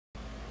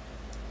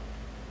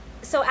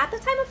So at the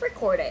time of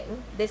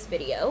recording this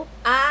video,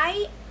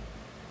 I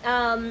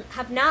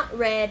have not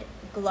read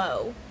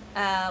Glow,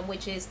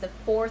 which is the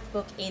fourth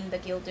book in the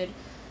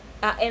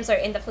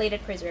in the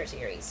Plated Prisoner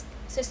series.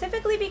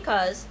 Specifically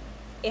because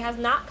it has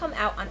not come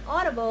out on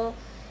Audible,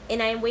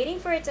 and I am waiting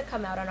for it to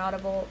come out on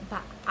Audible,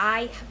 but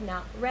I have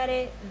not read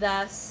it,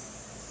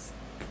 thus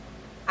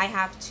I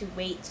have to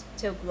wait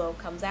till Glow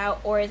comes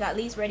out, or is at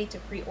least ready to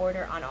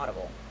pre-order on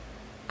Audible.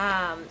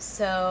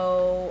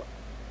 So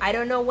I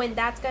don't know when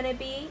that's gonna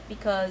be,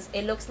 because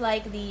it looks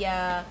like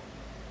the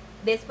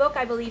this book,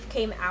 I believe,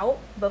 came out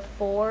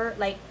before,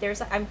 like,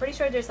 I'm pretty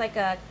sure there's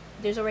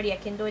already a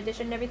Kindle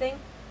edition and everything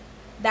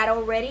that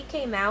already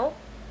came out,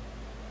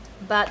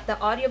 but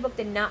the audiobook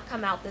did not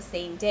come out the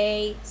same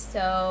day.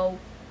 So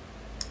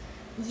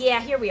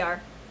yeah, here we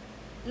are.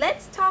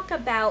 Let's talk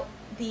about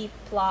the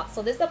plot.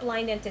 So this is the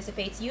Blind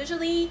Anticipates.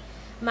 Usually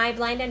my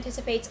Blind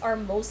Anticipates are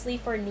mostly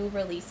for new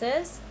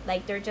releases,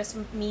 like they're just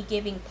me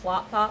giving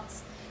plot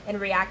thoughts and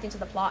reacting to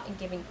the plot and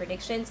giving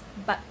predictions.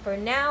 But for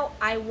now,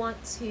 I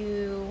want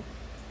to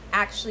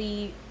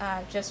actually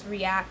just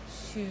react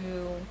to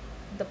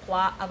the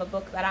plot of a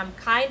book that I'm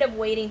kind of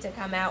waiting to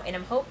come out, and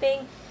I'm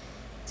hoping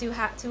to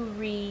have to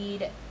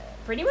read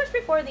pretty much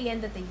before the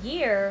end of the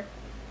year,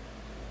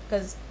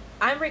 because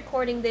I'm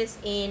recording this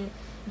in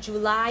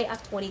July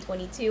of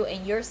 2022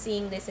 and you're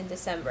seeing this in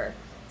December.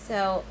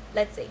 So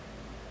let's see.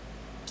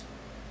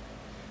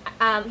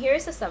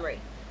 Here's the summary.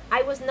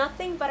 I was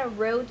nothing but a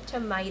road to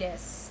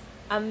Midas,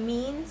 a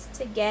means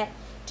to get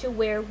to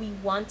where we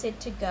wanted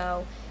to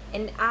go,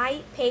 and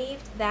I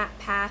paved that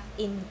path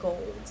in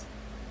gold.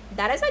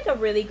 That is like a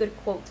really good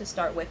quote to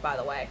start with, by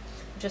the way,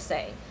 just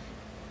saying.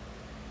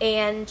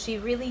 And she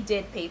really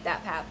did pave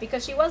that path,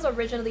 because she was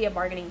originally a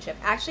bargaining chip.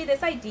 Actually,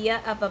 this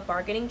idea of a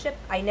bargaining chip,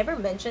 I never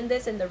mentioned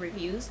this in the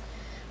reviews,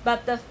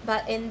 but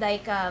in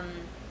like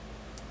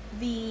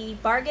the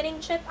bargaining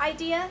chip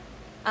idea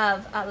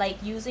of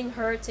like using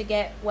her to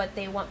get what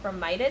they want from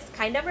Midas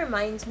kind of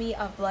reminds me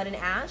of Blood and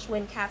Ash,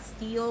 when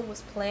Castile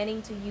was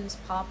planning to use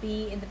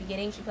Poppy in the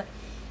beginning.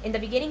 In the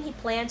beginning, he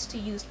planned to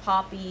use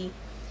Poppy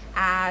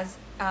as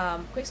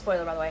quick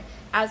spoiler, by the way,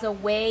 as a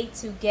way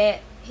to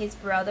get his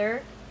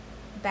brother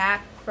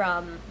back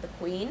from the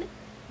queen,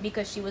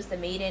 because she was the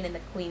maiden and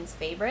the queen's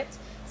favorite.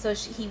 So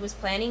he was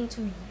planning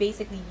to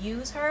basically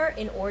use her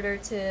in order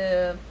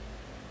to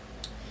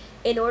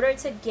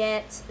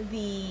get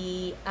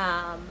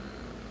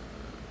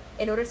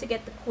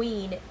the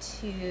queen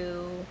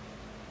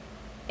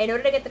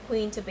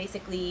to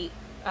basically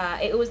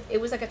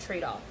it was like a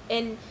trade-off,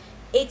 and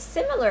it's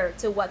similar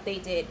to what they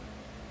did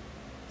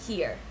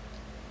here.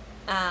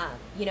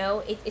 You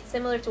know, it's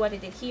similar to what they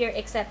did here,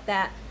 except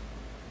that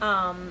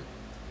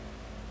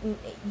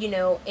you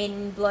know,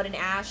 in Blood and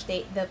Ash,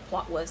 the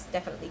plot was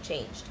definitely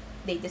changed.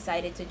 They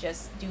decided to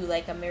just do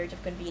like a marriage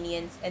of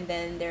convenience, and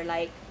then they're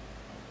like,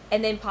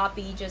 and then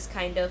Poppy just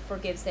kind of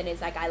forgives and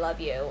is like, I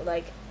love you.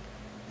 Like,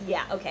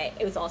 yeah, okay,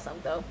 it was awesome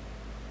though.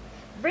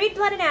 Read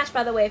Blood and Ash,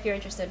 by the way, if you're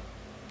interested.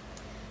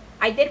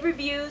 I did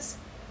reviews.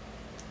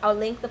 I'll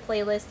link the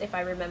playlist if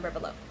I remember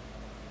below.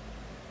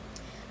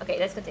 Okay,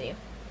 let's continue.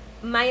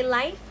 My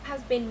life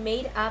has been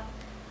made up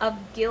of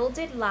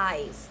gilded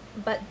lies,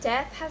 but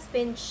death has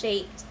been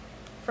shaped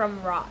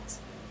from rot.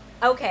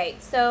 Okay,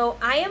 so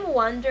I am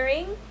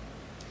wondering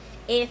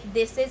if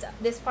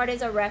this part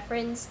is a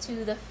reference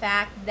to the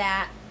fact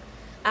that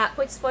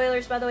quick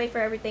spoilers, by the way, for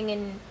everything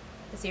in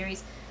the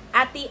series.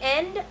 At the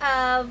end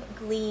of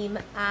Gleam,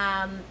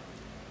 Auron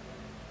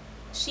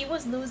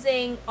was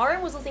losing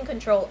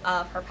control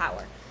of her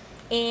power,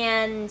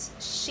 and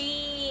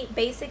she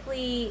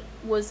basically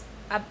was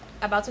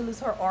about to lose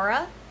her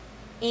aura,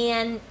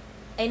 and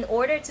in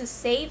order to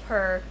save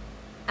her,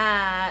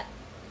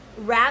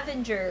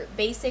 Ravenger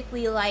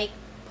basically like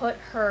put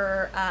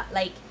her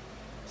like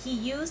he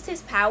used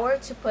his power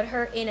to put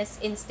her in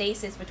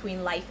stasis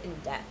between life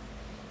and death.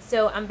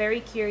 So I'm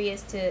very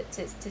curious to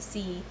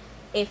see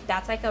if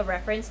that's like a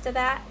reference to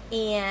that,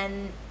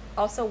 and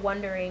also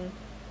wondering,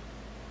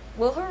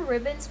 will her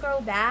ribbons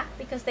grow back,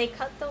 because they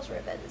cut those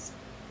ribbons.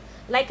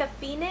 Like a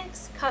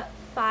phoenix caught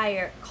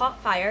fire,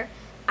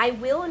 I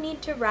will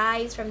need to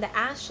rise from the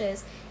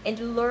ashes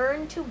and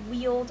learn to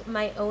wield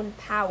my own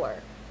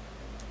power.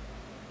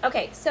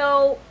 Okay,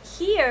 so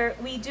here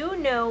we do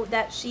know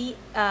that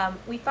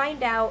we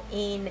find out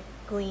in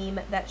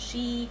Gleam that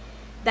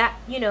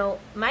you know,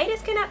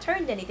 Midas cannot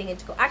turn anything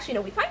into gold. Actually,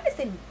 no, we find this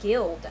in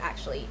Guild,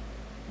 actually,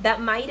 that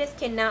Midas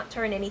cannot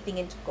turn anything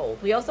into gold.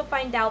 We also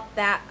find out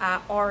that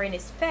Auron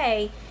is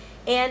Fae,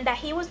 and that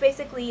he was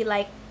basically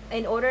like,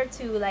 in order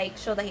to like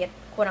show that he had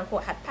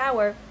quote-unquote had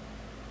power,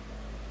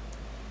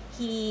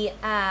 he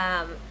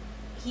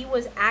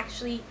was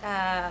actually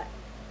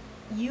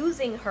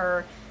using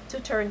her to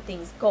turn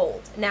things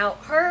gold. Now,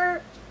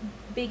 her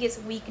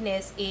biggest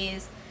weakness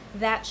is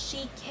that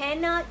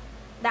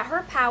that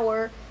her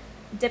power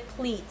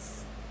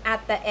depletes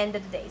at the end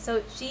of the day.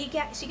 So she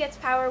gets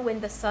power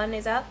when the sun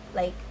is up,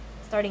 like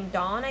starting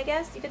dawn, I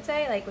guess you could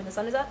say, like when the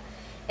sun is up,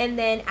 And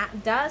then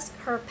at dusk,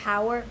 her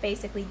power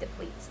basically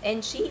depletes.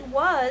 And she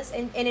was,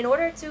 and in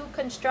order to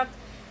construct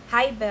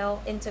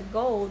Hybel into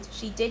gold,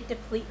 she did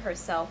deplete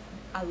herself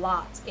a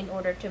lot in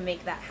order to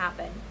make that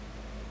happen.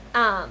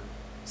 And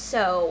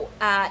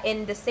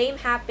the same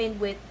happened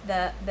with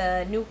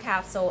the new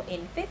castle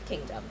in Fifth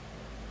Kingdom.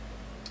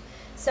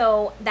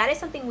 So that is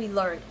something we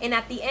learned. And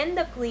at the end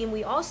of Gleam,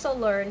 we also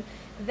learned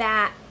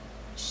that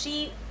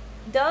she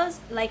does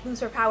like lose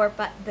her power,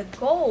 but the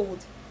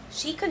gold,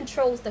 she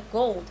controls the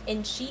gold,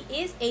 and she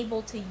is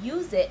able to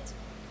use it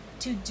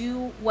to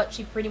do what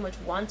she pretty much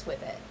wants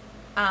with it.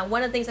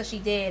 One of the things that she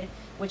did,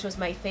 which was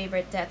my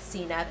favorite death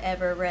scene I've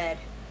ever read,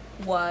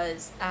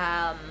 was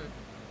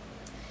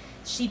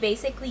she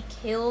basically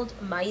killed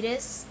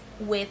Midas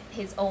with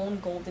his own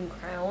golden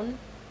crown.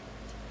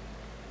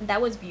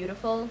 That was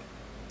beautiful.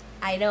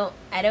 I don't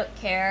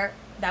care.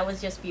 That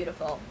was just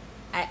beautiful.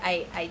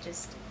 I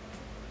just,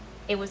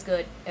 it was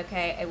good.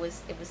 Okay, it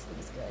was good.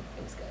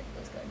 It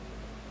was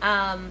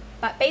good.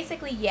 But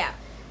basically, yeah.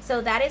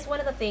 So that is one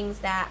of the things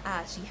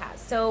that she has.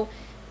 So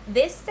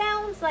this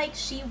sounds like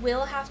she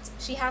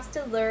has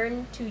to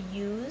learn to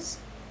use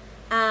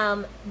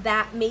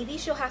that. Maybe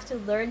she'll have to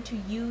learn to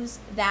use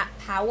that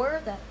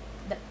power,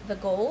 the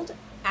gold,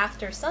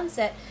 after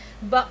sunset,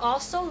 but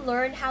also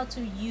learn how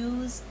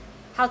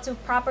to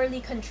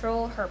properly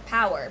control her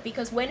power,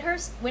 because when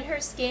her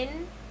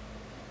skin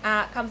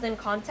comes in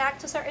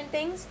contact to certain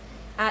things,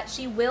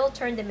 she will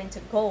turn them into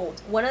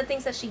gold. One of the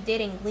things that she did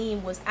in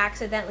Gleam was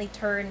accidentally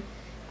turn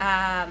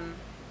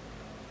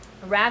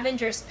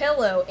Ravenger's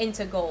pillow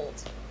into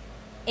gold,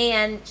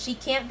 and she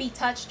can't be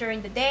touched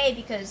during the day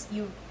because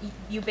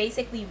you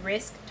basically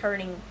risk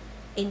turning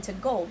into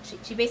gold.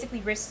 She basically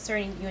risks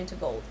turning you into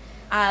gold.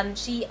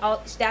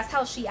 That's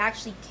how she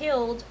actually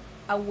killed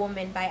a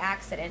woman by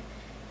accident,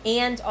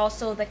 and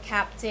also the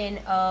captain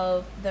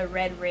of the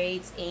Red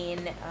Raids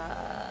in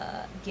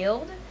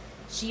Guild.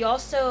 She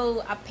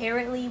also,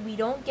 apparently, we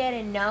don't get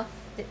enough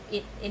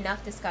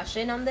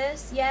discussion on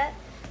this yet.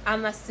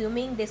 I'm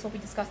assuming this will be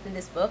discussed in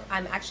this book.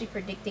 I'm actually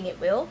predicting it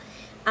will.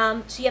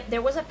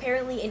 There was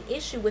apparently an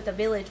issue with the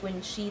village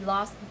when she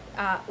got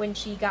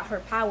her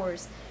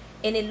powers,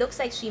 and it looks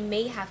like she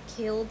may have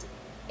killed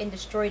and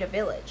destroyed a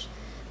village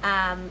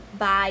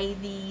by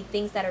the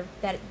things the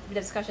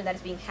discussion that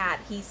is being had.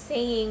 He's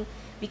saying,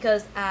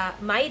 because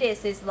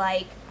Midas is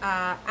like,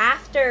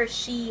 after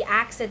she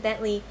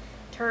accidentally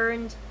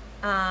turned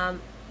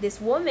this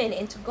woman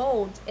into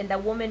gold, and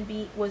that woman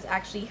was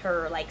actually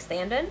her like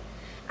stand-in.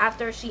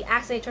 After she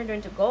accidentally turned her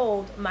into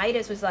gold,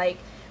 Midas was like,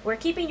 we're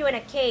keeping you in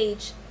a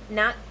cage,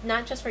 not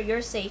just for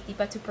your safety,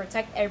 but to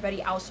protect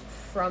everybody else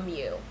from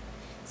you.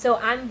 So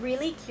I'm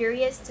really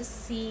curious to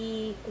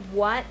see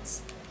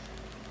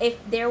if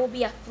there will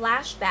be a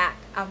flashback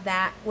of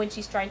that when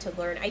she's trying to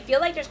learn. I feel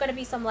like there's going to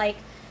be something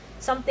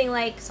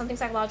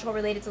psychological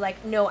related to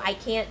like, no, I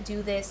can't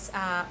do this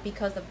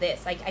because of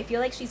this. Like, I feel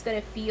like she's going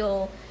to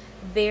feel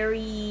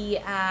very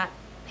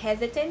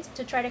hesitant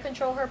to try to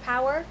control her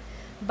power,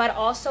 but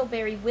also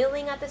very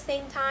willing at the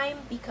same time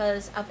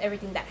because of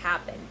everything that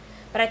happened.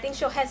 But I think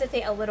she'll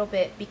hesitate a little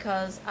bit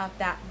because of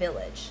that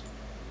village,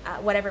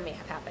 whatever may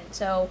have happened.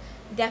 So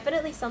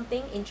definitely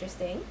something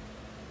interesting.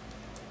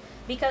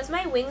 Because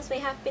my wings may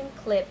have been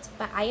clipped,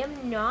 but I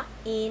am not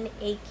in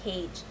a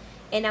cage,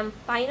 and I'm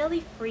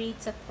finally free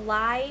to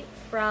fly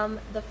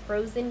from the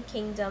frozen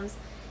kingdoms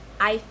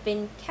I've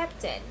been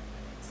kept in.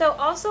 So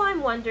also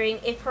I'm wondering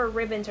if her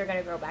ribbons are going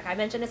to grow back. I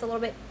mentioned this a little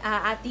bit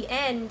at the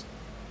end.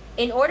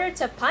 In order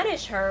to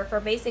punish her for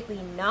basically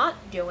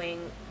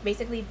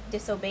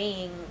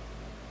disobeying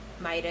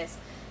Midas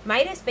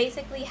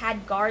basically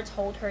had guards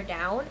hold her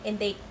down,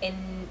 and he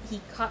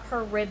cut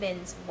her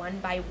ribbons one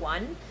by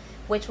one,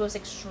 which was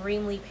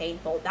extremely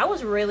painful. That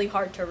was really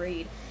hard to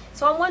read.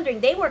 So I'm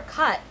wondering, they were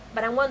cut,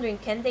 but I'm wondering,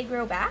 can they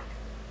grow back?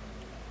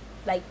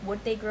 Like,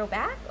 would they grow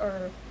back,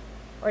 or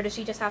does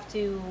she just have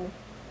to,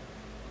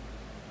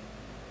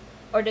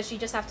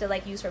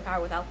 like use her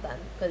power without them?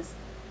 Because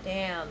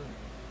damn.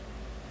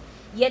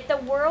 Yet the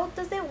world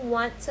doesn't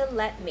want to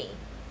let me.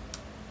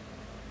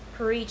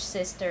 Preach,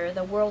 sister.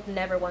 The world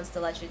never wants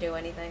to let you do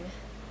anything.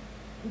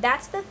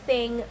 That's the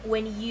thing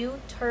when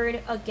you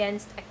turn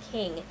against a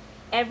king.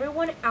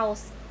 Everyone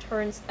else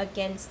turns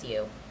against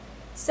you.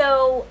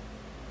 So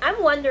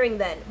I'm wondering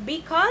then,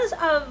 because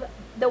of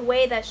the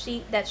way that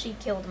she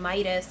killed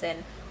Midas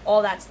and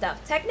all that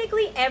stuff,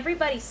 technically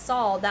everybody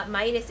saw that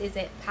Midas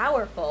isn't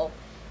powerful.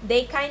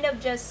 They kind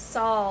of just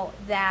saw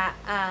that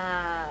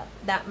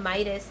that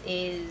Midas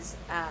is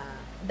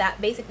that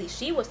basically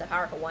she was the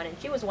powerful one, and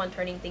she was the one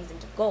turning things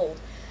into gold,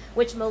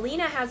 which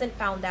Melina hasn't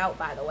found out,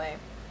 by the way.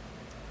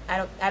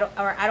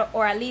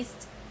 Or at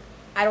least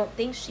I don't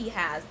think she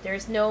has.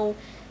 There's no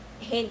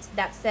hint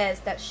that says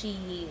that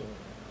she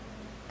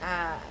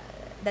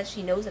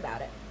knows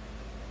about it.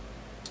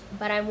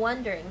 But I'm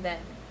wondering then,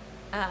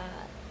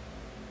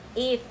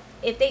 if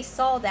they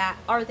saw that,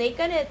 are they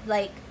gonna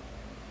like?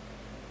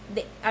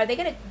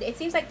 It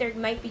seems like they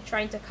might be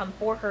trying to come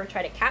for her,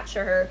 try to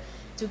capture her,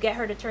 to get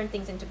her to turn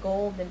things into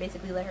gold and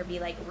basically let her be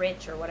like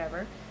rich or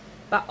whatever.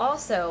 But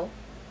also,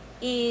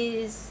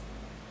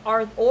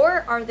 are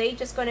they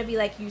just going to be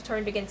like, you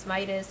turned against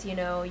Midas, you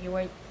know, you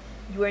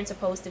weren't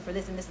supposed to for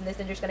this and this and this,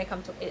 and they're just going to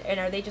come to, and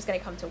are they just going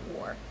to come to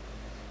war?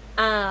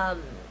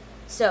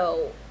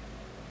 So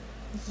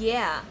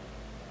yeah,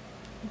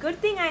 good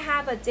thing I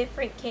have a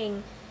different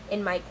king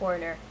in my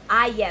corner.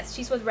 Ah, yes,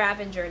 she's with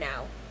Ravenger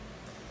now.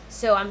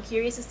 So I'm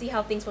curious to see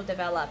how things will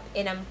develop,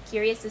 and I'm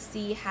curious to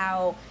see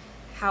how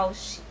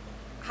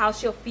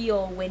she'll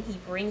feel when he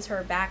brings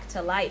her back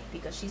to life,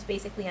 because she's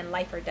basically on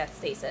life or death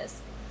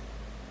stasis.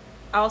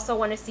 I also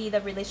want to see the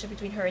relationship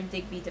between her and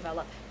Digby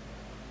develop.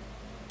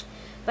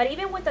 But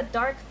even with the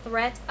dark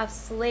threat of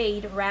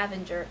Slade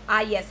Ravenger,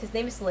 ah yes, his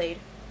name is Slade.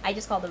 I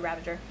just called him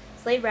Ravenger.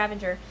 Slade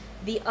Ravenger.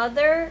 The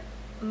other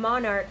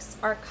monarchs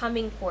are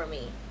coming for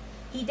me.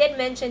 He did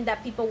mention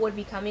that people would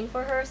be coming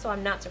for her, so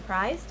I'm not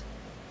surprised.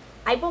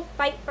 I will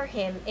fight for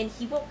him, and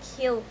he will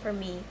kill for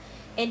me.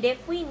 And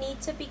if we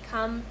need to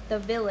become the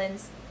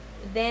villains,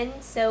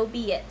 then so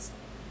be it.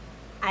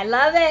 I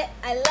love it.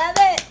 I love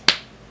it.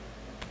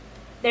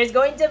 There's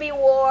going to be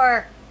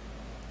war.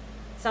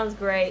 Sounds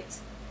great.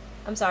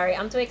 I'm sorry.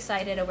 I'm too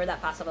excited over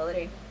that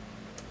possibility.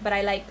 But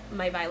I like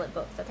my violent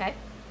books, okay?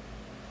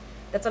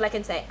 That's all I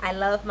can say. I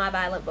love my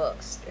violent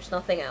books. There's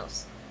nothing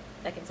else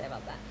I can say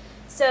about that.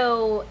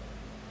 So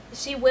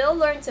she will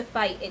learn to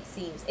fight, it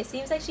seems. It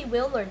seems like she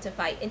will learn to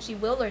fight, and she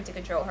will learn to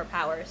control her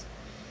powers.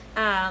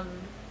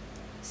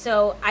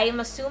 So I am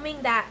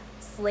assuming that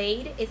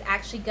Slade is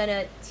actually going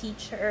to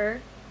teach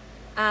her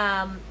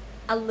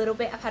a little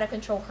bit of how to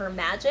control her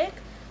magic.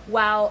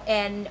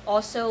 And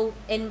also,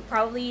 and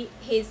probably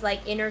his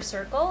like inner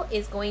circle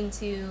is going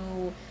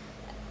to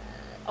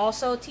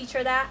also teach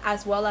her that,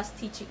 as well as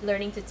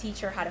learning to teach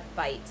her how to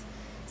fight.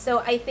 So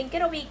I think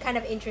it'll be kind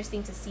of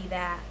interesting to see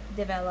that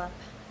develop.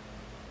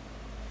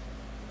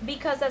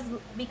 Because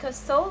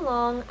so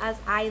long as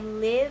I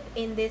live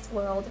in this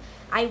world,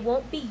 I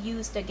won't be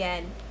used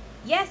again.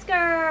 Yes,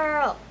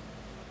 girl!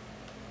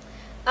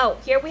 Oh,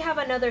 here we have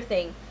another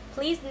thing.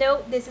 Please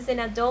note this is an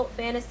adult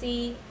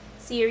fantasy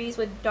series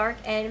with dark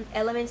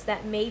elements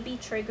that may be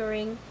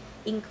triggering,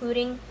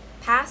 including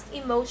past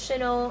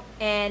emotional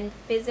and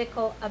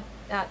physical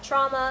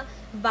trauma,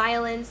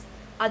 violence,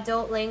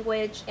 adult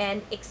language,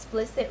 and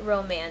explicit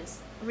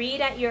romance.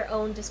 Read at your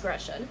own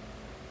discretion.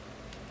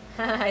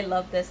 I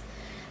love this.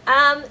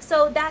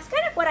 So that's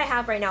kind of what I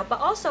have right now. But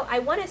also, I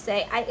want to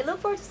say, I look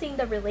forward to seeing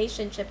the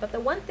relationship. But the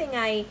one thing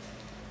I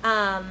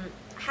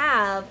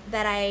have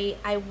that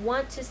I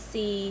want to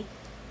see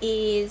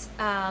is,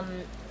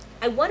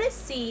 I want to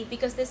see,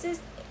 because this is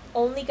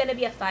only going to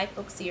be a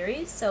 5-book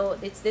series. So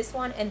it's this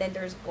one, and then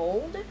there's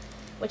Gold,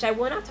 which I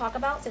will not talk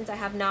about since I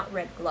have not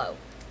read Glow.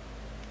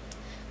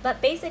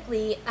 But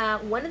basically,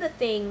 one of the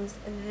things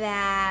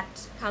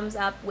that comes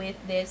up with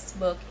this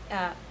book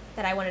that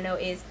I want to know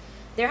is,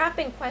 there have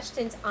been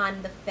questions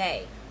on the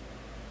Fae,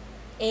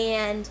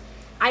 and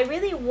I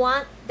really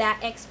want that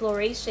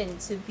exploration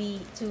to be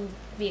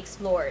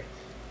explored.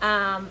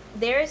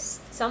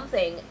 There's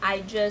something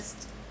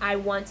I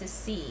want to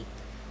see.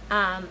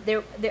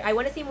 I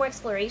want to see more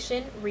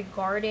exploration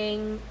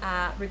regarding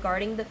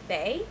the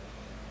Fae,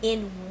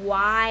 in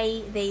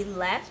why they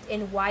left,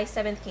 and why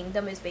Seventh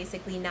Kingdom is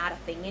basically not a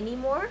thing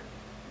anymore.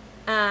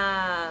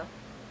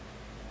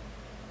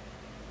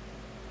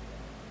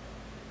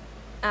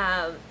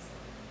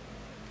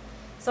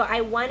 So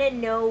I want to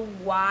know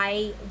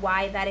why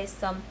that is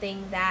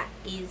something that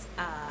is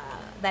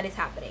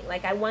happening.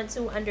 Like, I want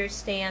to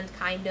understand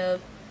kind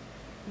of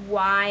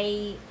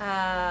why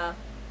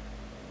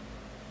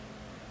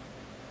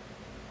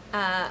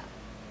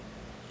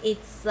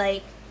it's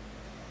like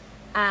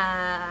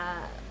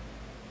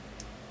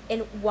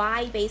and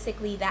why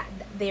basically that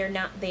they're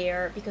not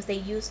there, because they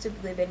used to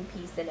live in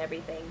peace and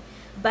everything.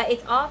 But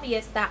it's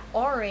obvious that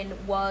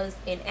Orin was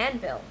in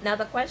Anvil. Now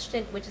the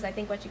question, which is I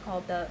think what you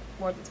called the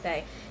Wardless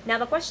Fae. Now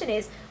the question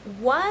is,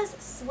 was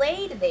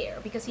Slade there?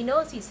 Because he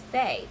knows he's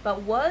Fae,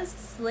 but was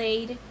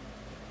Slade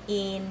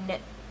in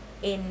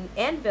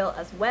Anvil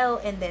as well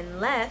and then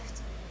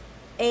left?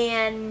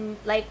 And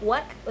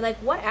what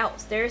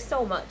else? There's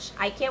so much.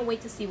 I can't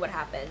wait to see what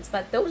happens.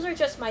 But those are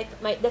just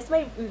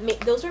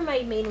those are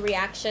my main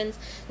reactions.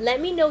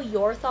 Let me know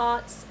your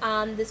thoughts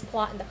on this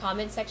plot in the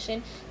comment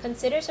section.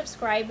 Consider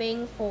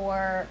subscribing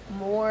for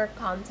more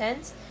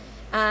content.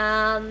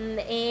 Yeah,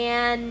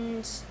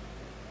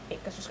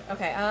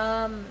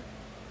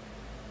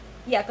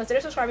 consider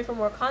subscribing for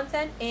more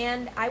content,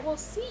 and I will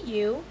see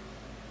you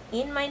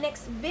in my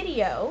next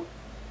video.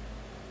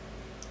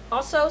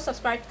 Also,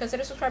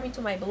 consider subscribing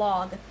to my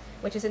blog,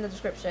 which is in the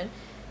description.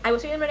 I will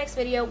see you in my next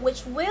video,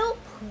 which will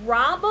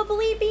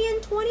probably be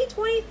in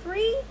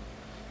 2023.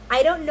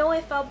 I don't know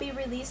if I'll be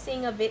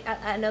releasing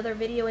another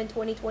video in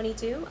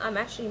 2022. I'm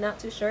actually not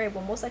too sure. It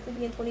will most likely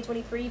be in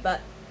 2023,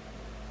 but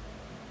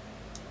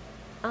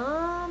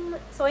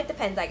so it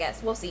depends, I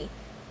guess. We'll see.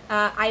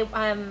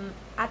 I'm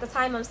at the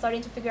time I'm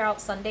starting to figure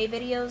out Sunday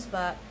videos,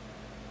 but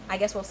I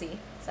guess we'll see.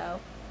 So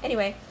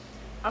anyway,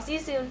 I'll see you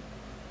soon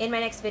in my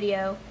next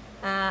video.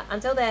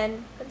 Until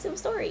then, consume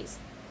stories.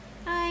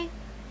 Bye.